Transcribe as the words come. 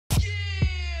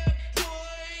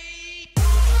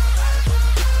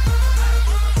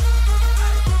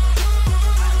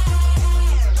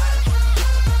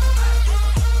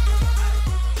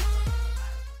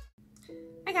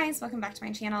welcome back to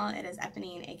my channel. It is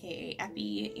Eponine, aka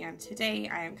Epi, and today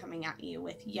I am coming at you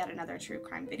with yet another true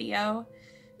crime video.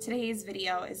 Today's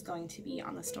video is going to be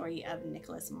on the story of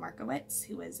Nicholas Markowitz,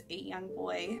 who is a young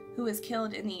boy who was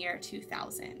killed in the year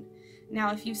 2000.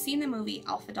 Now, if you've seen the movie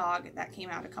Alpha Dog that came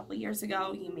out a couple years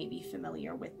ago, you may be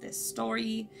familiar with this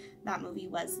story. That movie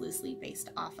was loosely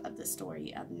based off of the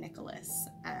story of Nicholas.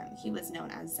 He was known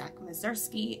as Zach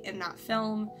Mazurski in that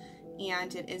film,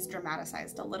 and it is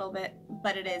dramatized a little bit,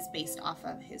 but it is based off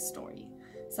of his story.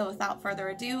 So without further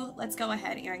ado, let's go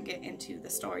ahead and get into the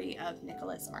story of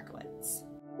Nicholas Markowitz.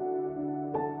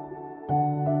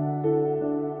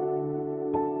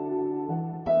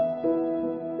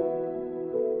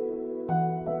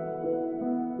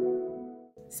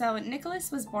 So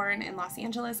Nicholas was born in Los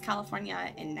Angeles,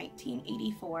 California in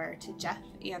 1984 to Jeff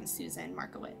and Susan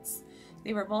Markowitz.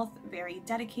 They were both very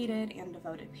dedicated and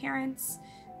devoted parents.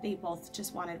 They both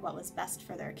just wanted what was best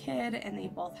for their kid, and they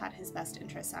both had his best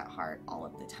interests at heart all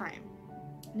of the time.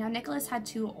 Now, Nicholas had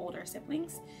two older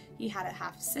siblings. He had a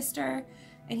half-sister,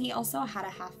 and he also had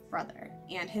a half-brother,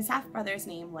 and his half-brother's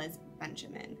name was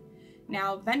Benjamin.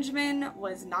 Now, Benjamin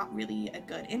was not really a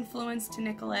good influence to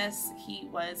Nicholas. He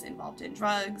was involved in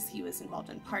drugs, he was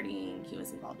involved in partying, he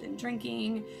was involved in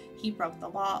drinking, he broke the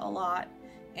law a lot,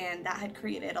 and that had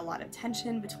created a lot of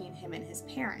tension between him and his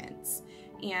parents.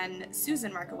 And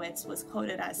Susan Markowitz was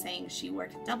quoted as saying she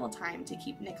worked double time to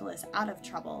keep Nicholas out of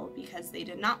trouble because they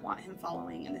did not want him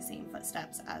following in the same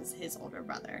footsteps as his older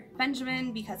brother.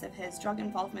 Benjamin, because of his drug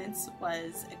involvements,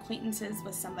 was acquaintances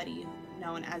with somebody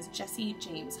known as Jesse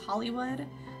James Hollywood,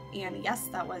 and yes,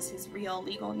 that was his real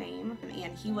legal name,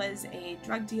 and he was a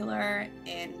drug dealer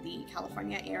in the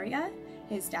California area.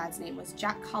 His dad's name was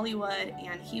Jack Hollywood,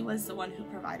 and he was the one who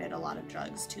provided a lot of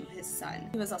drugs to his son.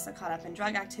 He was also caught up in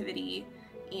drug activity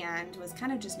and was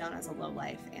kind of just known as a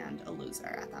lowlife and a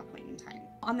loser at that point in time.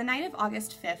 On the night of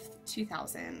August 5th,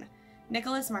 2000,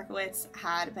 Nicholas Markowitz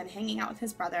had been hanging out with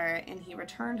his brother, and he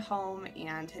returned home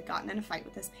and had gotten in a fight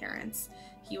with his parents.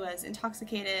 He was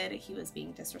intoxicated, he was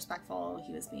being disrespectful,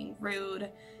 he was being rude,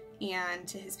 and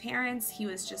to his parents, he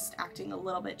was just acting a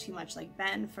little bit too much like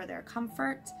Ben for their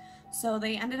comfort. So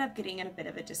they ended up getting in a bit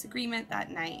of a disagreement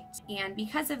that night, and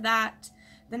because of that,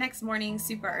 the next morning,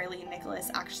 super early, Nicholas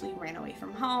actually ran away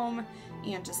from home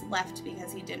and just left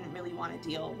because he didn't really want to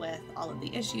deal with all of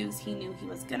the issues he knew he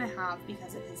was gonna have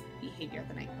because of his behavior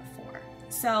the night before.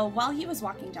 So while he was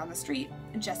walking down the street,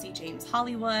 Jesse James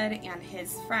Hollywood and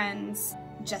his friends,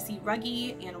 Jesse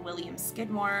Ruggie and William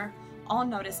Skidmore, all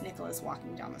noticed Nicholas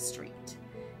walking down the street.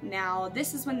 Now,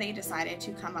 this is when they decided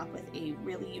to come up with a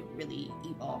really, really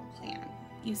evil plan.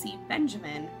 You see,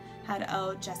 Benjamin had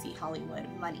owed Jesse Hollywood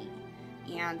money,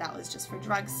 and that was just for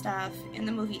drug stuff. In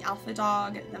the movie Alpha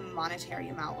Dog, the monetary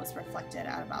amount was reflected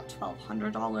at about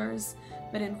 $1,200,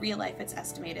 but in real life it's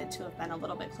estimated to have been a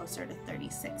little bit closer to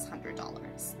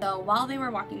 $3,600. So while they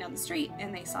were walking down the street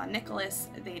and they saw Nicholas,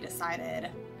 they decided,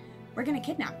 we're gonna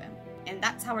kidnap him, and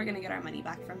that's how we're gonna get our money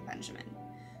back from Benjamin.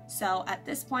 So at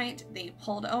this point, they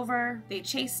pulled over, they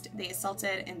chased, they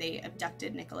assaulted, and they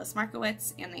abducted Nicholas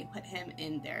Markowitz, and they put him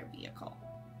in their vehicle.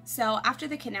 So after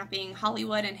the kidnapping,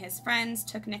 Hollywood and his friends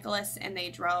took Nicholas and they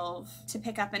drove to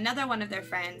pick up another one of their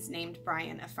friends named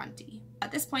Brian Affronti.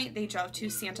 At this point, they drove to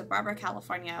Santa Barbara,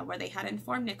 California, where they had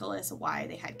informed Nicholas why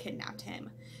they had kidnapped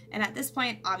him. And at this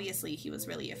point, obviously, he was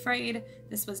really afraid.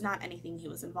 This was not anything he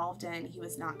was involved in. He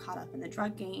was not caught up in the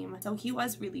drug game. So he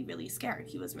was really, really scared.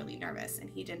 He was really nervous, and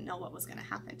he didn't know what was going to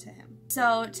happen to him.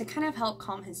 So to kind of help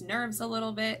calm his nerves a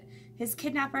little bit, his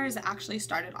kidnappers actually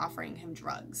started offering him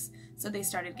drugs. So they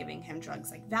started giving him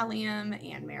drugs like Valium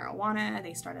and marijuana.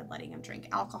 They started letting him drink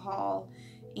alcohol,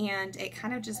 and it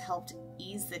kind of just helped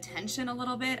ease the tension a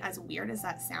little bit, as weird as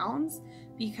that sounds,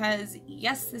 because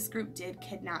yes, this group did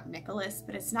kidnap Nicholas,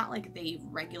 but it's not like they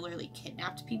regularly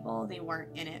kidnapped people. They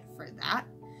weren't in it for that.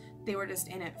 They were just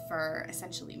in it for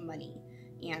essentially money,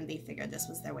 and they figured this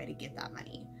was their way to get that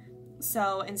money.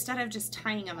 So instead of just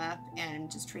tying him up and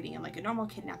just treating him like a normal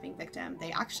kidnapping victim,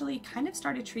 they actually kind of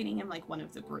started treating him like one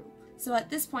of the group. So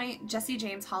at this point, Jesse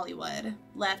James Hollywood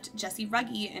left Jesse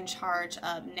Ruggie in charge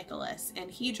of Nicholas, and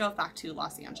he drove back to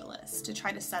Los Angeles to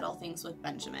try to settle things with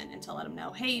Benjamin and to let him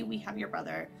know, hey, we have your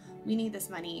brother, we need this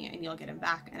money, and you'll get him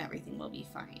back and everything will be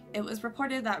fine. It was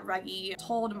reported that Ruggie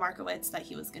told Markowitz that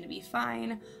he was going to be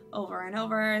fine over and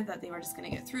over, that they were just going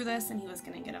to get through this and he was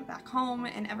going to get him back home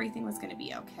and everything was going to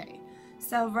be okay.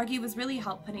 So Ruggie was really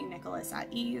helped putting Nicholas at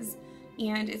ease,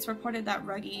 and it's reported that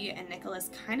Ruggie and Nicholas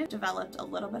kind of developed a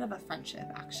little bit of a friendship,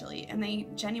 actually, and they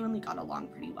genuinely got along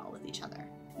pretty well with each other.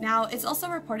 Now, it's also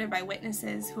reported by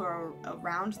witnesses who are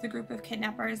around the group of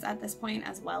kidnappers at this point,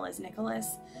 as well as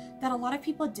Nicholas, that a lot of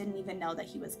people didn't even know that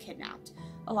he was kidnapped.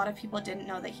 A lot of people didn't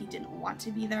know that he didn't want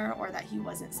to be there or that he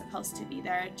wasn't supposed to be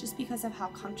there, just because of how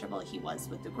comfortable he was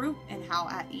with the group and how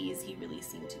at ease he really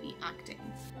seemed to be acting.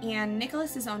 And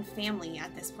Nicholas's own family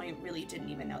at this point really didn't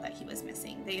even know that he was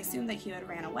missing. They assumed that he had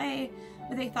ran away,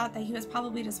 but they thought that he was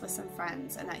probably just with some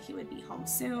friends and that he would be home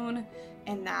soon,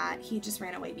 and that he just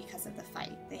ran away because of the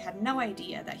fight. They had no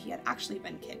idea that he had actually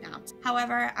been kidnapped.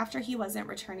 However, after he wasn't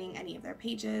returning any of their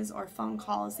pages or phone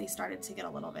calls, they started to get a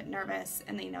little bit nervous,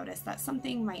 and they noticed that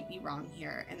something might be wrong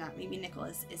here and that maybe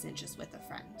Nicholas isn't just with a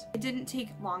friend. It didn't take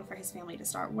long for his family to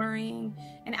start worrying,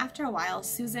 and after a while,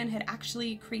 Susan had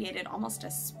actually created almost a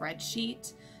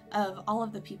spreadsheet of all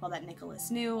of the people that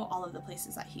Nicholas knew, all of the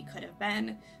places that he could have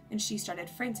been, and she started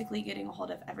frantically getting a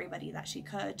hold of everybody that she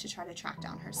could to try to track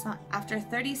down her son. After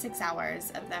 36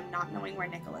 hours of them not knowing where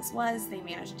Nicholas was, they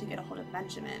managed to get a hold of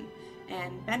Benjamin,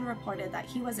 and Ben reported that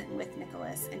he wasn't with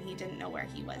Nicholas and he didn't know where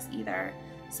he was either.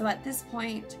 So at this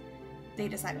point, they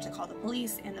decided to call the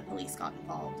police, and the police got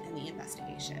involved in the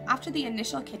investigation. After the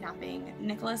initial kidnapping,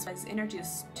 Nicholas was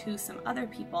introduced to some other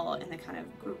people in the kind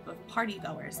of group of party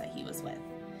goers that he was with.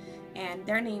 And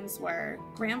their names were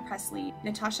Graham Presley,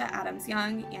 Natasha Adams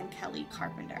Young, and Kelly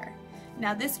Carpenter.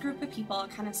 Now, this group of people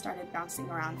kind of started bouncing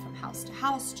around from house to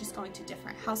house, just going to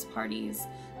different house parties,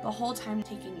 the whole time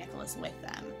taking Nicholas with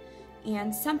them.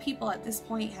 And some people at this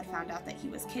point had found out that he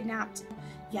was kidnapped,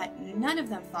 yet none of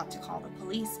them thought to call the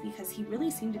police because he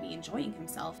really seemed to be enjoying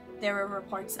himself. There were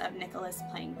reports of Nicholas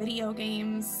playing video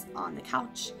games on the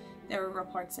couch. There were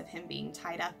reports of him being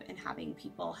tied up and having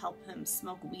people help him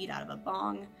smoke weed out of a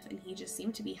bong, and he just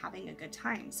seemed to be having a good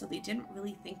time, so they didn't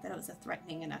really think that it was a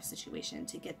threatening enough situation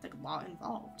to get the law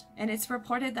involved. And it's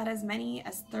reported that as many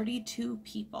as 32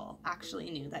 people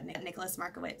actually knew that Nicholas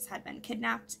Markowitz had been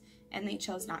kidnapped, and they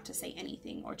chose not to say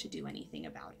anything or to do anything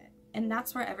about it. And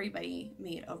that's where everybody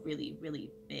made a really,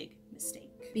 really big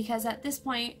mistake. Because at this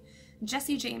point,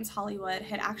 Jesse James Hollywood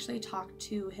had actually talked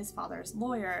to his father's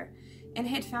lawyer and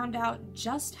had found out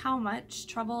just how much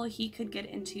trouble he could get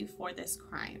into for this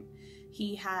crime.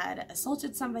 He had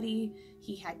assaulted somebody,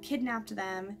 he had kidnapped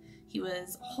them, he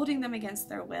was holding them against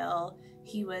their will,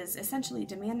 he was essentially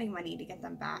demanding money to get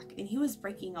them back, and he was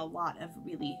breaking a lot of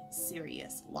really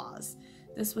serious laws.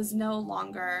 This was no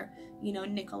longer,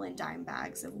 nickel and dime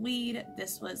bags of weed.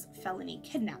 This was felony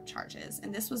kidnap charges,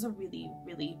 and this was a really,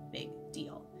 really big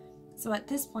deal. So at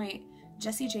this point,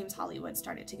 Jesse James Hollywood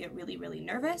started to get really, really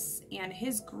nervous, and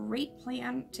his great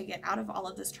plan to get out of all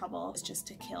of this trouble was just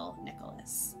to kill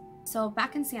Nicholas. So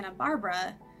back in Santa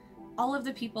Barbara, all of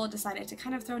the people decided to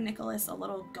kind of throw Nicholas a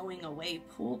little going away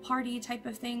pool party type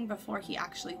of thing before he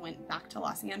actually went back to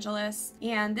Los Angeles.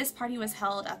 And this party was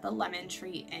held at the Lemon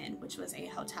Tree Inn, which was a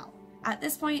hotel. At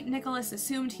this point, Nicholas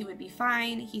assumed he would be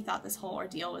fine. He thought this whole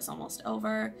ordeal was almost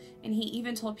over, and he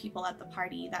even told people at the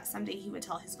party that someday he would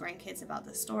tell his grandkids about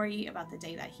the story about the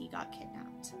day that he got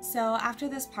kidnapped. So after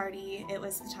this party, it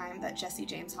was the time that Jesse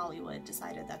James Hollywood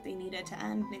decided that they needed to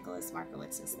end Nicholas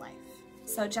Markowitz's life.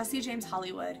 So Jesse James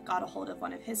Hollywood got a hold of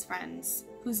one of his friends,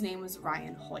 whose name was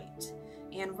Ryan Hoyt.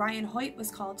 And Ryan Hoyt was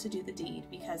called to do the deed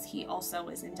because he also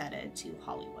was indebted to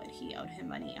Hollywood. He owed him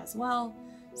money as well.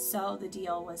 So the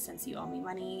deal was, since you owe me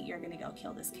money, you're gonna go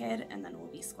kill this kid and then we'll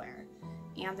be square.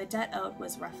 And the debt owed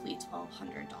was roughly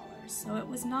 $1,200, so it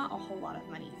was not a whole lot of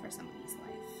money for somebody's life.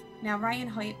 Now, Ryan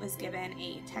Hoyt was given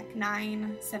a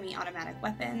Tech-9 semi-automatic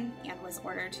weapon and was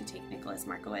ordered to take Nicholas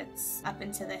Markowitz up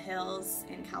into the hills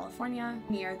in California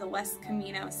near the West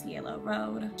Camino Cielo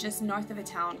Road, just north of a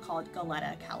town called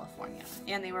Goleta, California.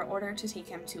 And they were ordered to take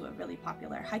him to a really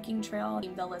popular hiking trail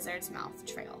named the Lizard's Mouth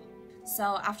Trail.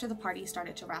 So after the party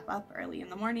started to wrap up early in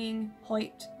the morning,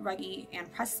 Hoyt, Ruggie,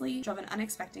 and Presley drove an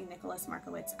unexpected Nicholas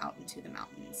Markowitz out into the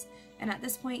mountains. And at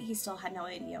this point, he still had no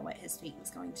idea what his fate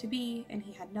was going to be, and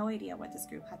he had no idea what this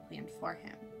group had planned for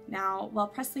him. Now, while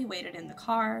Presley waited in the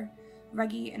car,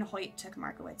 Ruggie and Hoyt took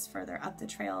Markowitz further up the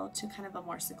trail to kind of a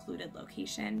more secluded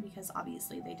location, because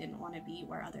obviously they didn't want to be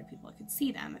where other people could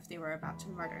see them if they were about to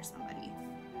murder somebody.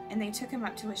 And they took him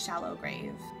up to a shallow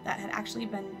grave that had actually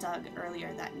been dug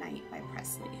earlier that night by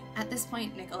Presley. At this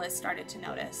point, Nicholas started to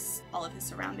notice all of his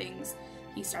surroundings.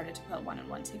 He started to put one and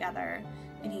one together,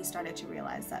 and he started to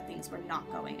realize that things were not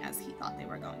going as he thought they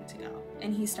were going to go.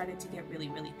 And he started to get really,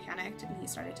 really panicked, and he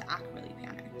started to act really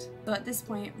panicked. So at this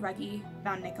point, Ruggie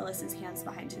bound Nicholas's hands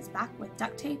behind his back with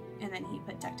duct tape, and then he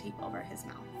put duct tape over his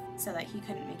mouth so that he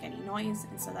couldn't make any noise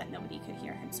and so that nobody could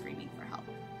hear him screaming for help.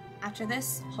 After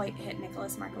this, Hoyt hit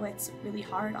Nicholas Markowitz really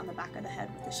hard on the back of the head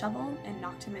with a shovel and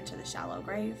knocked him into the shallow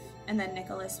grave. And then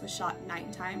Nicholas was shot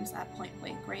 9 times at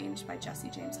point-blank range by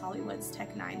Jesse James Hollywood's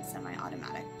Tech-9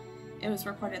 semi-automatic. It was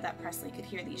reported that Presley could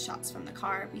hear these shots from the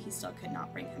car, but he still could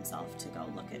not bring himself to go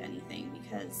look at anything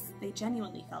because they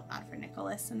genuinely felt bad for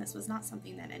Nicholas, and this was not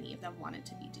something that any of them wanted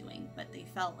to be doing, but they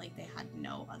felt like they had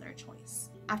no other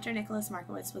choice. After Nicholas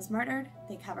Markowitz was murdered,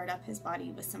 they covered up his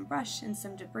body with some brush and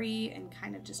some debris and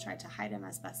kind of just tried to hide him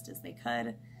as best as they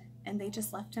could, and they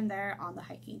just left him there on the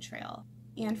hiking trail.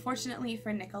 And fortunately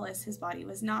for Nicholas, his body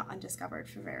was not undiscovered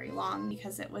for very long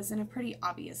because it was in a pretty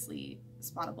obviously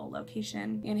spottable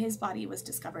location, and his body was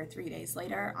discovered 3 days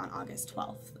later on August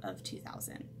 12th of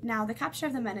 2000. Now, the capture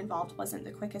of the men involved wasn't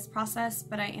the quickest process,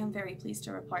 but I am very pleased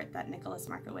to report that Nicholas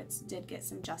Markowitz did get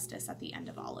some justice at the end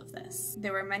of all of this.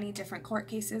 There were many different court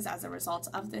cases as a result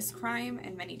of this crime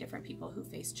and many different people who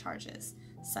faced charges,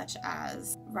 such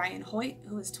as Ryan Hoyt,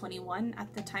 who was 21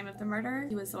 at the time of the murder.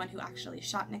 He was the one who actually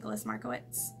shot Nicholas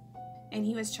Markowitz, and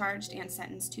he was charged and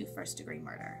sentenced to first-degree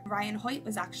murder. Ryan Hoyt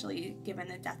was actually given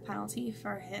the death penalty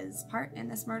for his part in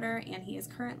this murder, and he is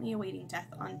currently awaiting death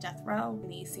on death row in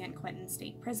the San Quentin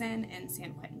State Prison in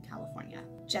San Quentin, California.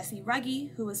 Jesse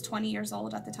Ruggie, who was 20 years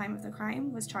old at the time of the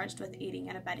crime, was charged with aiding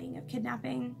and abetting of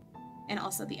kidnapping, and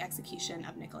also the execution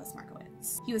of Nicholas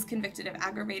Markowitz. He was convicted of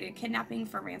aggravated kidnapping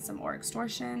for ransom or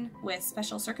extortion with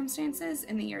special circumstances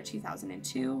in the year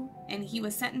 2002, and he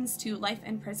was sentenced to life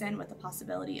in prison with the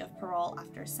possibility of parole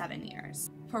after 7 years.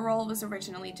 Parole was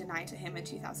originally denied to him in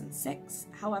 2006,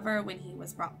 however, when he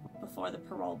was brought before the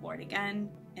parole board again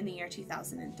in the year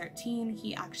 2013,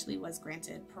 he actually was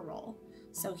granted parole.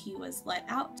 So he was let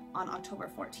out on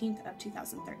October 14th of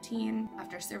 2013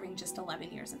 after serving just 11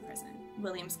 years in prison.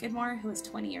 William Skidmore, who was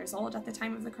 20 years old at the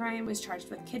time of the crime, was charged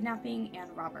with kidnapping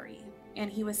and robbery, and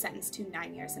he was sentenced to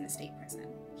 9 years in a state prison.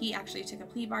 He actually took a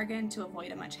plea bargain to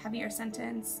avoid a much heavier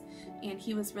sentence, and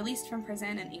he was released from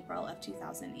prison in April of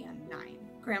 2009.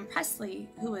 Graham Presley,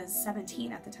 who was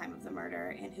 17 at the time of the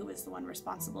murder and who was the one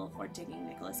responsible for digging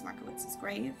Nicholas Markowitz's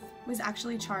grave, was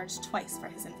actually charged twice for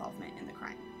his involvement in the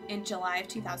crime. In July of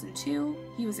 2002,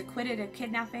 he was acquitted of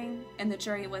kidnapping, and the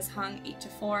jury was hung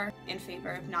 8-4 in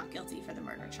favor of not guilty for the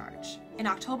murder charge. In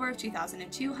October of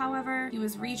 2002, however, he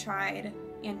was retried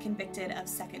and convicted of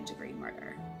second-degree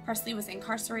murder. Presley was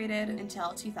incarcerated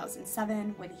until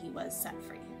 2007 when he was set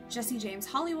free. Jesse James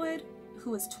Hollywood,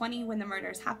 who was 20 when the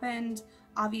murders happened,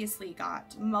 obviously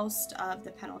got most of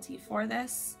the penalty for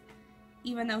this.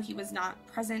 Even though he was not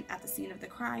present at the scene of the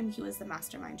crime, he was the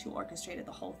mastermind who orchestrated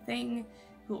the whole thing,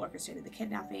 who orchestrated the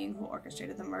kidnapping, who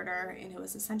orchestrated the murder, and who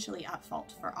was essentially at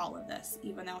fault for all of this,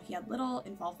 even though he had little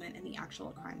involvement in the actual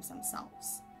crimes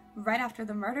themselves. Right after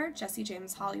the murder, Jesse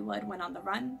James Hollywood went on the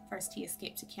run. First, he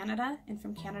escaped to Canada, and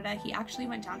from Canada, he actually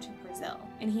went down to Brazil.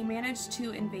 And he managed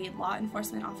to evade law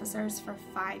enforcement officers for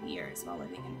 5 years while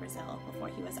living in Brazil before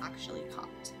he was actually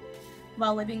caught.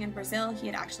 While living in Brazil, he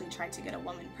had actually tried to get a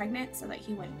woman pregnant so that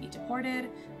he wouldn't be deported,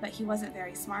 but he wasn't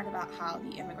very smart about how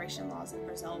the immigration laws of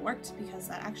Brazil worked because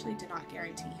that actually did not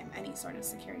guarantee him any sort of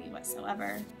security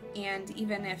whatsoever. And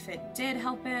even if it did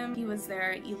help him, he was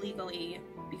there illegally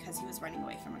because he was running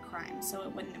away from a crime, so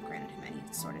it wouldn't have granted him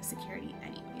any sort of security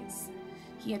anyways.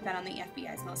 He had been on the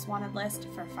FBI's most wanted list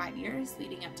for 5 years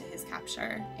leading up to his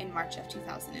capture in March of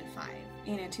 2005.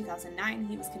 And in 2009,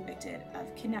 he was convicted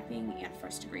of kidnapping and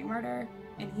first-degree murder,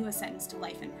 and he was sentenced to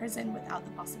life in prison without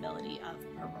the possibility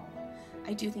of parole.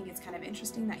 I do think it's kind of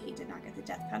interesting that he did not get the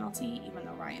death penalty, even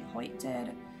though Ryan Hoyt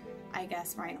did. I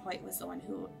guess Ryan Hoyt was the one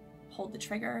who pulled the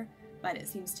trigger, but it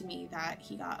seems to me that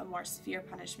he got a more severe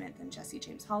punishment than Jesse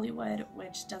James Hollywood,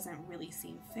 which doesn't really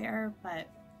seem fair, but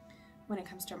when it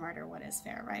comes to murder, what is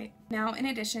fair, right? Now, in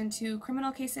addition to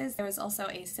criminal cases, there was also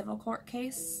a civil court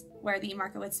case where the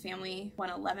Markowitz family won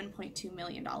 $11.2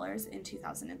 million in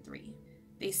 2003.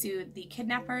 They sued the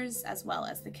kidnappers as well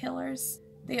as the killers.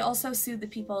 They also sued the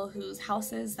people whose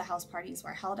houses the house parties were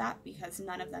held at because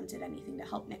none of them did anything to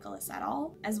help Nicholas at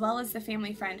all, as well as the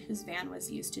family friend whose van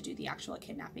was used to do the actual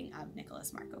kidnapping of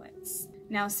Nicholas Markowitz.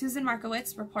 Now, Susan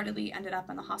Markowitz reportedly ended up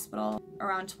in the hospital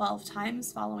around 12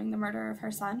 times following the murder of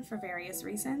her son for various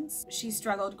reasons. She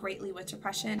struggled greatly with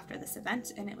depression after this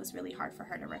event, and it was really hard for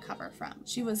her to recover from.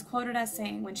 She was quoted as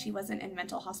saying when she wasn't in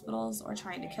mental hospitals or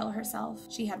trying to kill herself,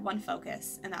 she had one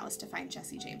focus, and that was to find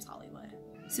Jesse James Hollywood.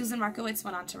 Susan Markowitz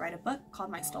went on to write a book called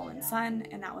My Stolen Son,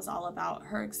 and that was all about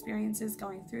her experiences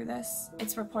going through this.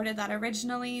 It's reported that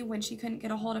originally, when she couldn't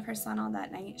get a hold of her son on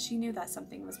that night, she knew that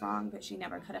something was wrong, but she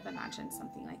never could have imagined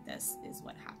something like this is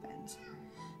what happened.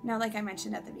 Now, like I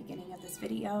mentioned at the beginning of this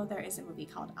video, there is a movie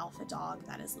called Alpha Dog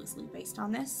that is loosely based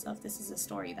on this. So if this is a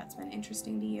story that's been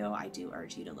interesting to you, I do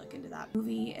urge you to look into that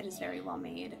movie. It is very well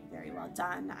made, very well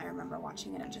done. I remember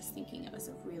watching it and just thinking it was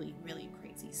a really, really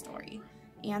crazy story.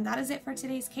 And that is it for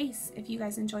today's case. If you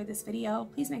guys enjoyed this video,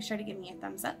 please make sure to give me a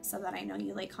thumbs up so that I know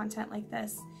you like content like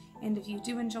this. And if you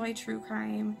do enjoy true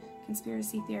crime,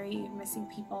 conspiracy theory, missing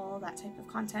people, that type of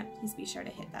content, please be sure to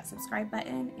hit that subscribe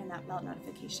button and that bell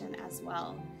notification as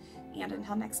well. And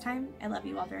until next time, I love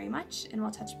you all very much, and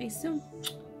we'll touch base soon.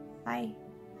 Bye.